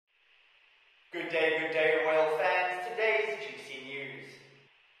Good day, royal fans. Today's juicy news.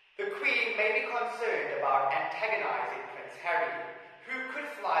 The Queen may be concerned about antagonizing Prince Harry, who could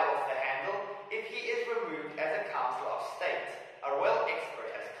fly off the handle if he is removed as a Councillor of State, a royal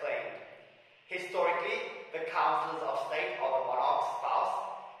expert has claimed. Historically, the Councillors of State are the monarch's spouse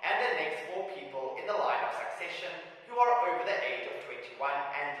and the next four people in the line of succession who are over the age of 21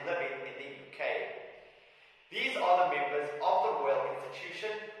 and living in the UK. These are the members of the royal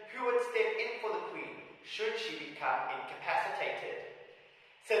institution who would step in for the Queen should she become incapacitated.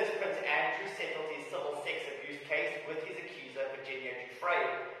 Since Prince Andrew settled his civil sex abuse case with his accuser Virginia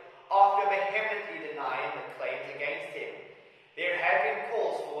Giuffre, after vehemently denying the claims against him, there have been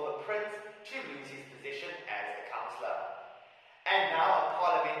calls for the Prince to lose his position as the councillor. And now a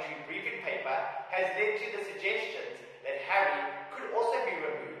parliamentary briefing paper has led to the suggestions that Harry could also be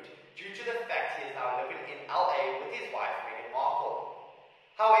removed due to the fact he is now living in LA with his wife Meghan Markle.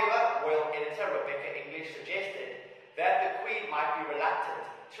 However, royal editor Rebecca English suggested that the Queen might be reluctant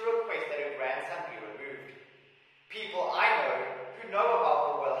to request that her grandson be removed. People I know about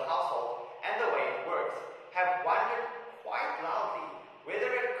the royal household and the way it works have wondered quite loudly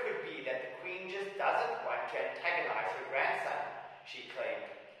whether it could be that the Queen just doesn't want to antagonize her grandson, she claimed.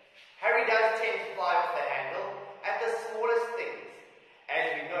 Harry does tend to fly off the handle at the smallest things. As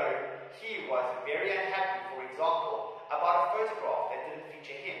we know, he was very unhappy, for example, about a photograph that didn't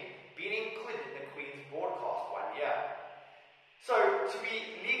feature him being included in the Queen's broadcast one year. So, to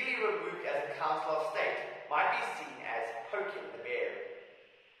be legally removed as a Councillor of State might be seen as poking the bear.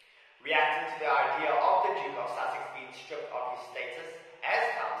 Reacting to the idea of the Duke of Sussex being stripped of his status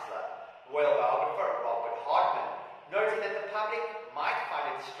as Councillor, royal biographer Robert Hardman noted that the public might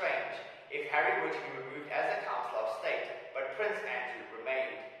find it strange if Harry were to be removed as a Councillor of State, but Prince Andrew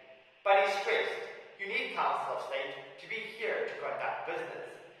remained. But he stressed, you need Councillor of State to be here to conduct business.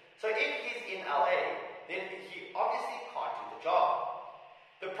 So if he's in LA, then he obviously can't do the job.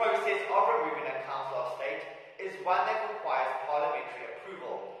 The process of removing a Councillor of State is one that requires parliamentary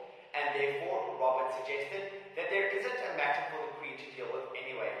approval, and therefore Robert suggested that there isn't a matter for the Queen to deal with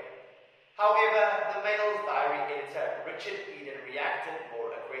anyway. However, the Mail's diary editor Richard Eden reacted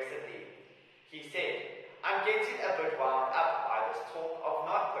more aggressively. He said, I'm getting a bit wound up by this talk of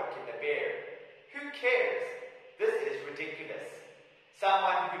not poking the bear. Who cares? This is ridiculous.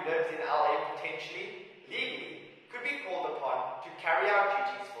 Someone who lives in LA potentially, legally, could be called upon to carry out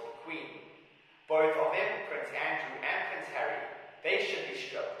duties for the Queen. Both of them, Prince Andrew and Prince Harry, they should be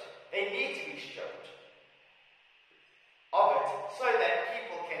stripped. They need to be stripped of it so that